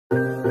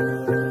Hello,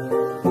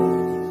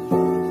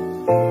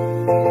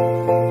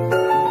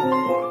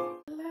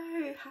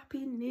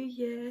 happy new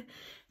year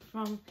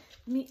from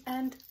me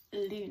and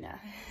Luna.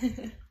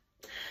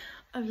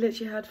 I've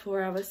literally had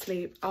 4 hours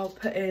sleep. I'll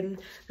put in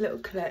little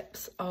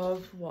clips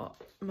of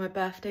what my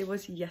birthday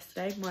was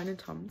yesterday, mine and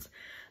Tom's.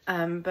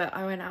 But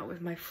I went out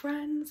with my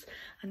friends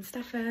and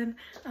Stephen,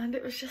 and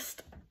it was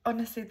just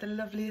honestly the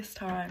loveliest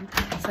time.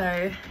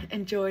 So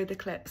enjoy the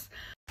clips.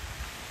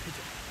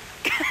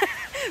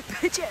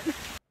 Pigeon.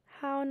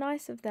 How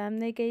nice of them.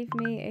 They gave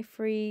me a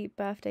free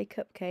birthday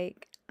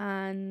cupcake,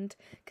 and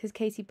because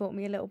Katie bought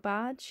me a little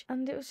badge,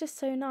 and it was just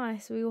so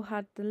nice. We all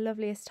had the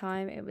loveliest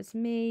time. It was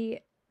me,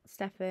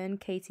 Stephen,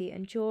 Katie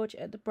and George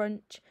at the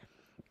brunch,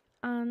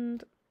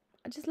 and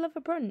I just love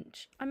a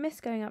brunch. I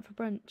miss going out for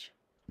brunch.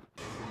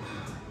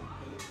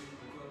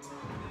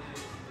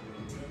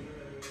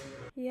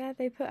 Yeah,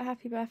 they put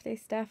happy birthday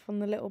Steph on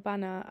the little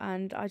banner,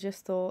 and I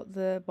just thought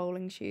the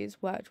bowling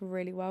shoes worked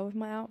really well with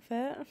my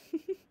outfit.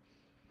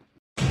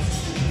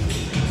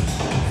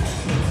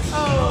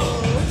 Oh!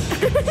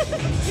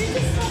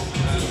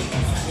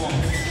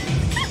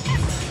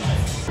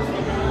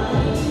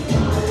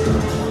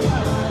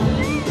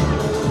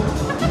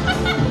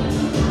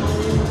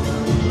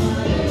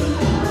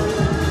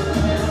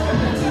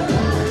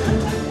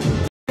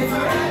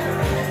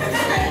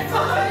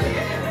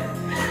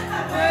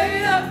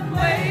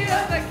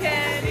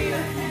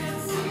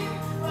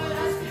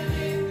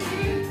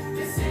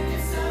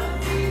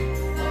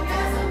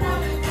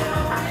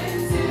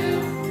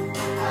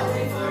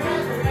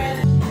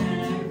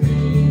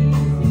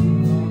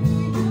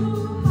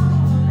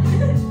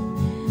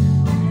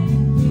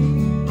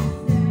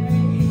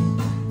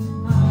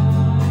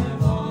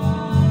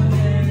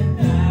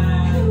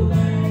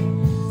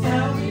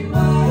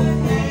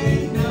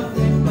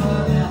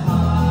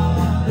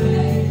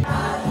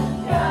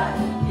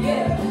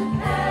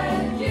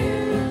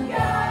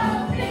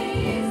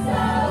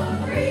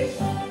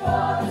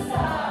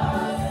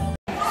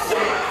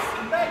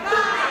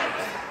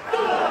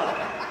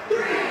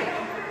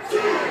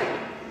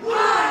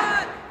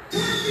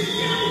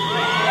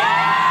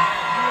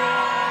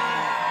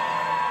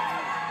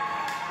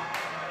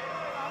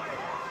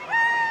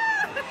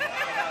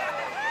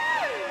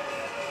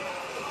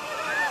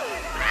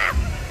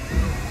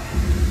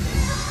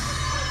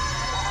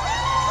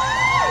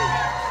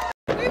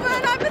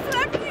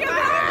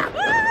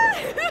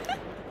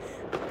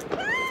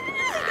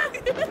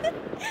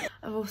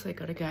 I've also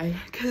got to go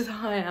because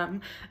I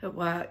am at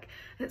work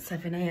at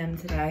 7 AM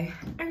today.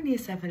 Only a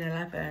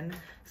 7-Eleven,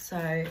 so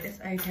it's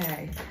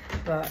okay.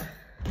 But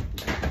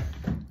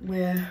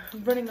we're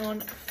running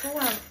on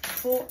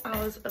 4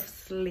 hours of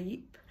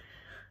sleep,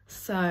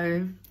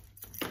 so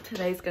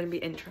today's going to be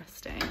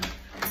interesting.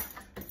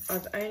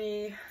 I'm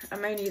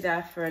only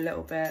there for a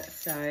little bit,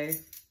 so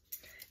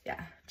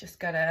yeah, just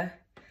gotta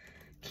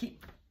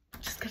keep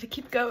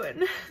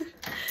going.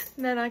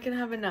 And then I can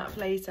have a nap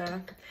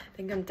later. I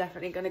think I'm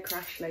definitely gonna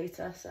crash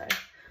later, so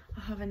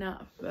I'll have a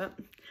nap. But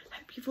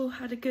hope you've all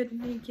had a good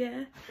new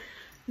year.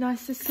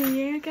 Nice to see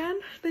you again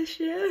this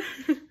year.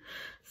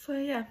 So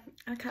yeah,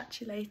 I'll catch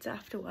you later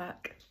after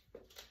work.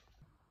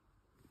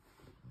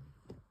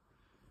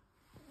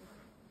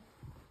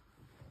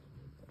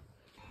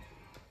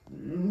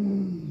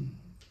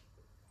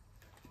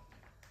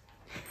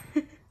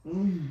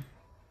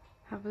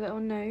 Have a little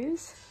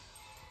nose.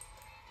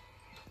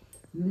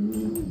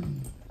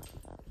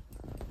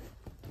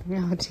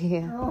 Oh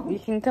dear. Oh. You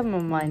can come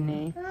on my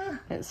knee.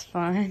 It's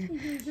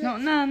fine. Not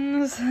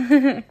Nan's.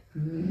 I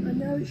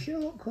know it's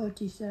shortcut,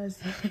 he says.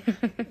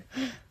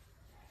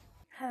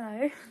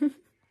 Hello.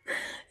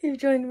 You've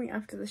joined me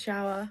after the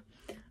shower.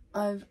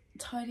 I've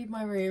tidied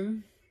my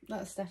room.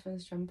 That's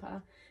Stephen's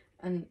jumper.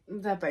 And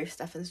they're both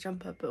Stephen's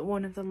jumper, but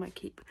one of them I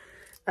keep.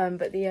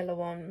 But the yellow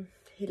one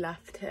he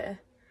left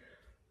here.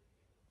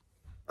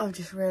 I've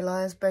just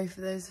realised both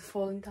of those are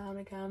falling down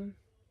again.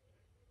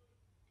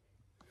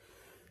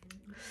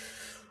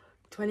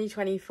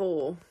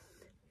 2024,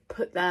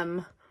 put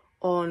them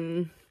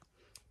on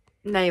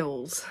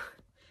nails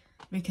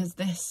because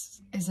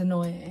this is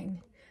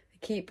annoying. They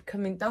keep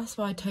coming. That's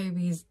why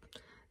Toby's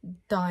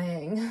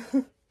dying.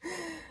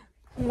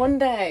 One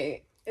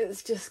day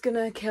it's just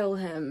gonna kill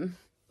him.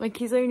 Like,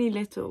 he's only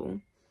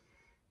little.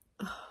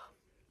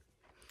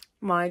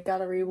 My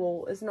gallery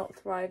wall is not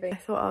thriving. I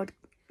thought I'd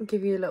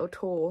give you a little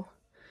tour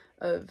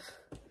of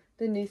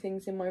the new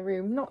things in my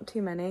room. Not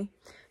too many,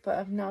 but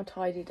I've now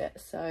tidied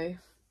it so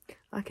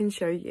I can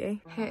show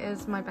you. Here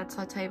is my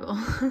bedside table.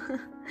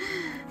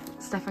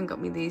 Stephen got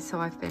me these, so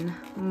I've been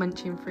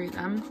munching through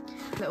them.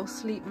 Little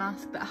sleep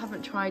mask that I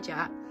haven't tried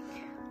yet.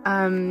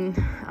 I'm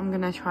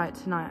gonna try it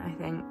tonight, I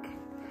think.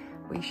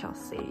 We shall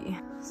see.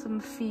 Some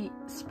feet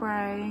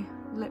spray,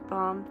 lip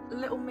balm, a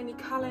little mini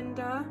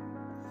calendar,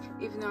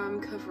 even though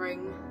I'm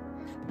covering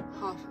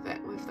half of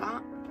it with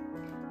that.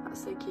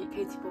 That's so cute.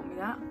 Katie bought me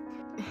that.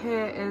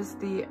 Here is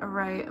the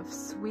array of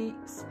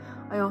sweets.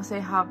 I also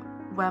have,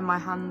 where my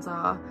hands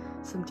are,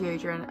 some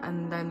deodorant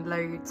and then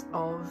loads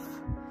of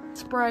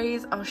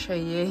Sprays, I'll show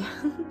you.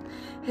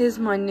 Here's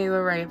my new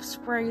array of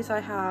sprays I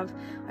have.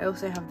 I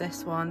also have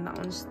this one. That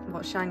one's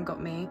what Shan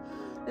got me.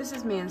 This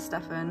is me and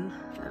Stephen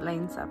at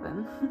lane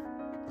 7.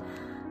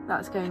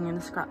 That's going in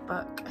a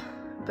scrapbook.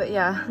 But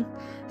yeah,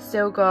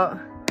 still got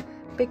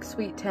big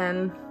sweet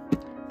tin,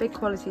 big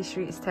quality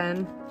streets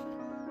tin.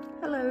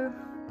 Hello.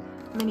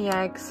 Mini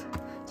eggs,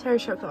 cherry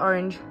chocolate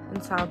orange,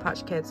 and Sour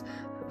Patch Kids.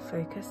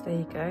 Focus, there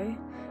you go.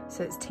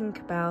 So it's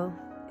Tinkerbell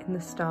in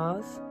the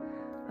stars.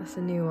 That's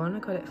a new one. I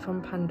got it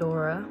from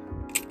Pandora.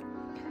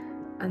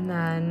 And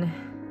then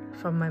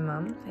from my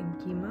mum.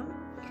 Thank you, mum.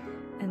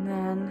 And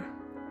then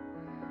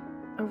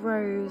a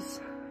rose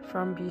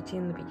from Beauty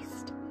and the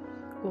Beast.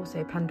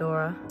 Also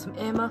Pandora. Some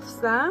earmuffs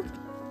there.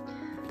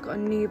 Got a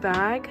new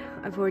bag.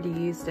 I've already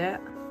used it.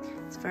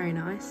 It's very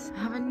nice. I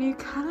have a new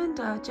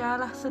calendar.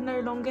 JLS are no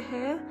longer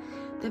here.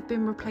 They've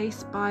been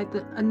replaced by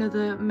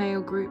another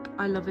male group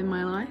I love in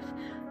my life,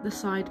 the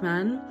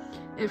Sidemen.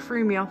 It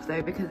threw me off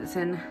though because it's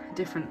in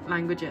different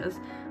languages.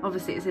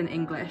 Obviously it's in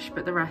English,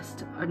 but the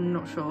rest I'm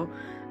not sure.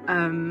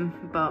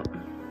 But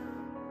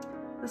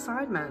the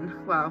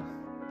Sidemen, well,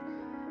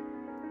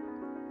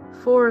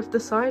 4 of the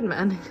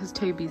Sidemen because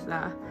Toby's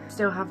there.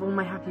 Still have all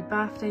my happy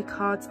birthday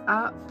cards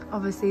up.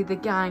 Obviously the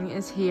gang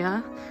is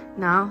here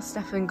now.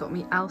 Stephen got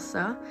me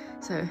Elsa,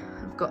 so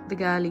I've got the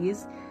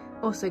girlies.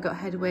 Also got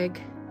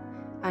Hedwig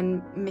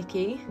and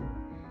Mickey.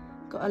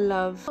 Got a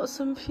love. Got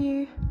some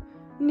few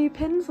new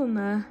pins on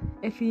there.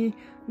 If you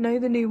know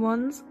the new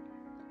ones,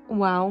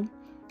 wow,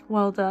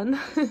 well done.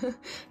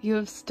 You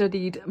have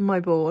studied my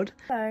board.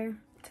 So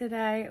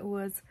today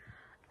was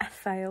a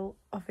fail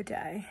of a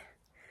day.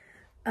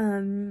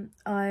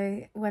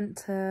 I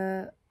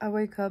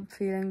woke up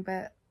feeling a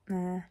bit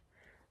meh,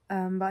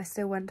 but I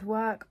still went to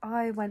work.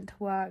 I went to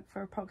work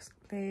for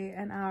approximately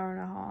an hour and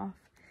a half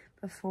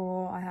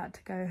before I had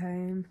to go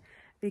home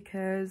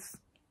because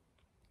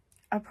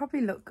I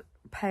probably look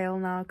pale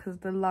now because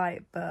of the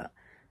light, but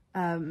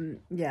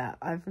yeah,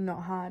 I've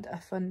not had a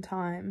fun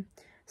time.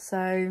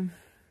 So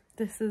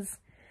this has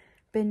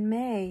been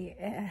me.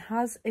 It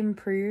has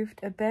improved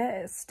a bit.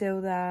 It's still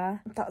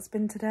there. That's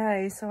been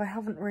today, so I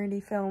haven't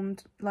really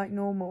filmed like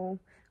normal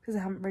because I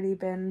haven't really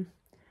been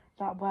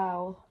that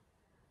well,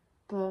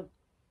 but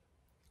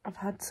I've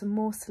had some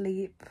more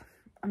sleep.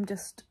 I'm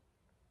just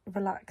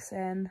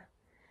relaxing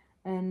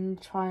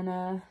and trying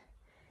to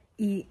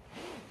eat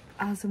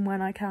as and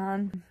when I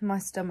can. My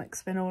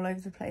stomach's been all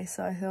over the place,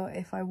 so I thought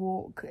if I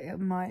walk it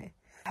might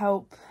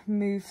help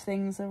move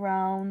things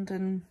around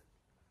and,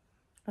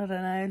 I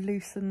don't know,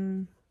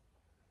 loosen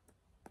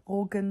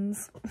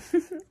organs.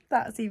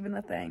 That's even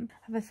a thing. I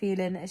have a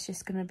feeling it's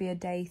just going to be a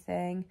day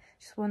thing.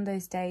 Just one of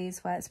those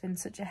days where it's been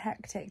such a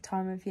hectic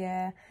time of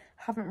year.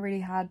 I haven't really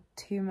had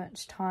too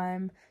much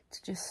time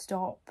to just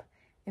stop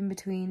in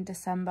between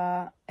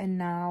December and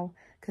now,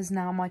 because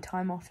now my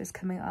time off is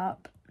coming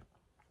up.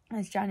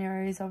 As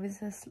January is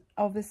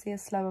obviously a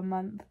slower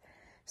month,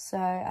 so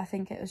I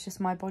think it was just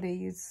my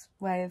body's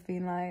way of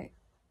being like,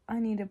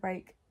 I need a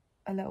break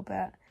a little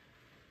bit.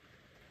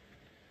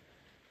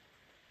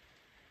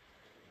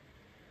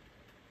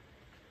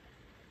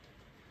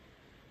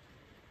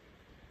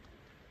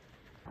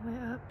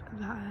 We're up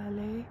that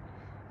early,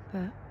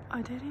 but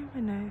I don't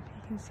even know if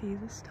you can see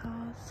the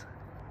stars.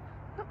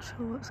 Not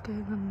sure what's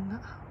going on in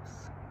that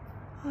house.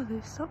 Oh,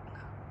 they've stopped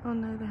now. Oh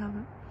no, they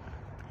haven't.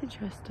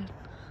 Interesting.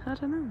 I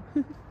don't know.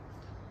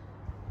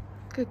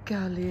 Good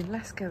girl, Loon.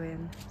 Let's go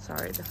in.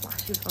 Sorry, the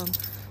flash is on.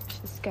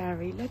 She's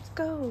scary. Let's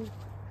go.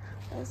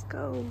 Let's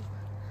go.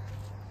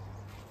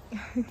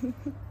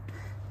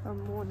 Our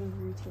morning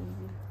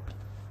routine.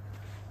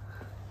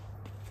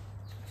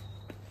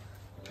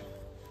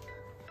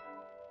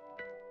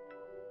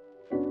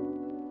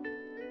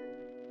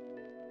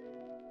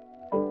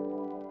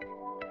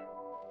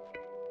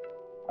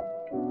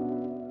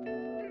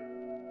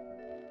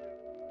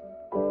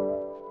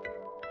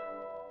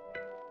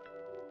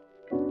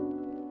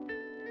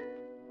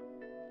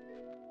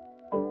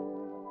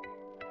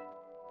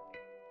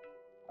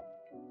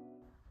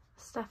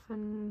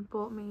 Stephen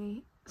bought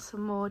me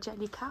some more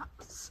jelly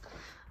caps.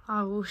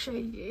 I will show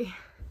you.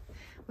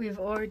 We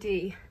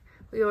already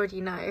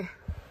know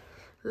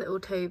little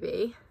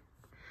Toby.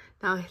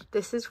 Now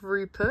this is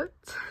Rupert.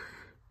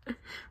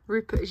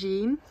 Rupert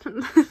Jean.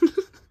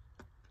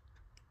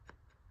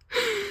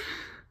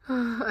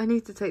 Oh, I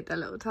need to take their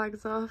little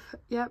tags off.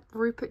 Yep,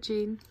 Rupert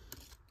Jean.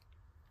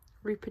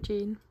 Rupert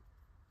Jean.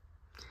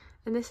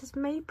 And this is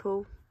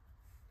Maple.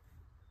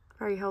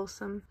 Very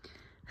wholesome.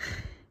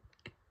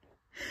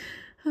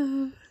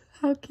 Oh,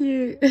 how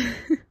cute. He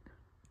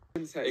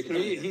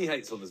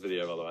hates on this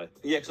video, by the way.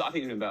 Yeah, because I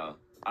think it's been better.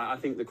 I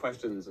think the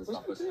questions and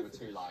stuff were too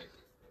like...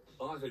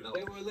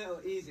 They were a little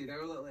easy, they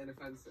were a little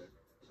inoffensive.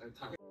 I'm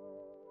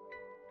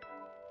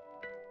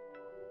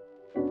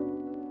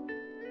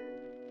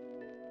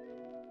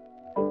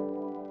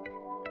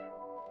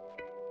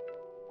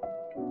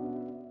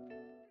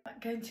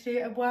going to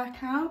do a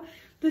workout.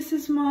 This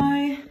is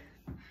my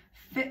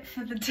fit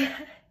for the day.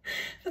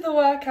 For the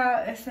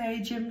workout, it's a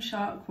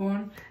Gymshark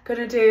one.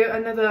 Gonna do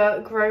another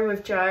Grow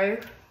with Joe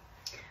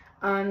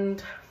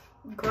and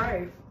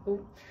grow.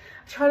 Ooh.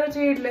 I try to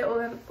do little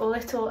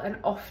and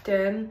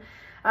often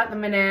at the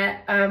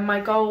minute. My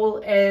goal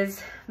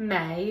is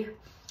May,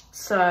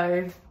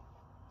 so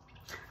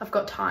I've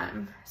got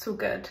time. It's all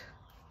good.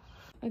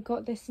 I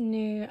got this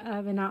new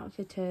Urban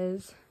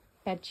Outfitters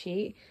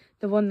bedsheet.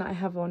 The one that I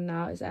have on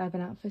now is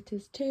Urban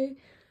Outfitters too,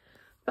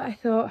 but I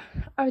thought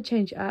I would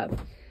change it up.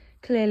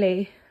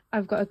 Clearly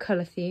I've got a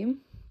colour theme.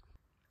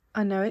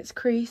 I know it's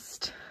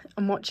creased.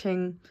 I'm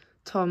watching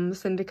Tom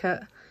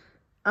Syndicate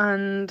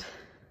and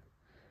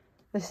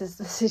this is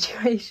the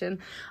situation.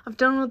 I've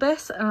done all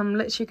this and I'm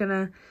literally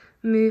gonna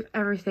move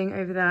everything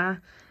over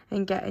there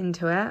and get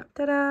into it.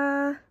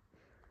 Ta-da!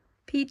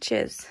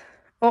 Peaches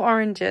or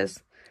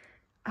oranges.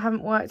 I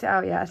haven't worked it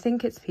out yet. I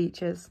think it's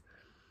peaches.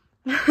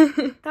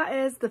 That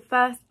is the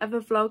first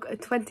ever vlog of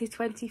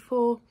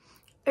 2024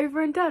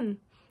 over and done.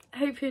 I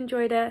hope you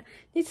enjoyed it.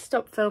 Need to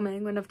stop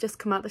filming when I've just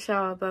come out the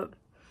shower, but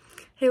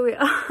here we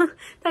are.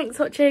 Thanks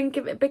for watching.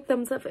 Give it a big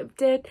thumbs up if you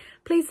did.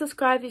 Please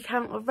subscribe if you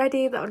haven't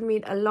already. That would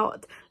mean a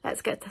lot.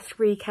 Let's get to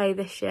 3K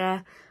this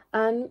year.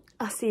 And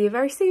I'll see you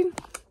very soon.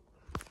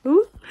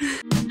 Ooh.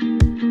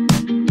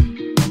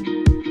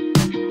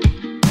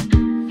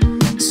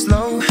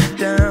 Slow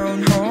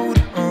down, hold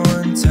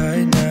on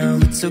tight now.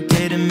 It's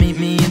okay to meet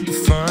me at the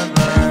front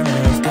line.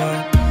 I've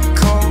got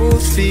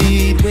cold feet.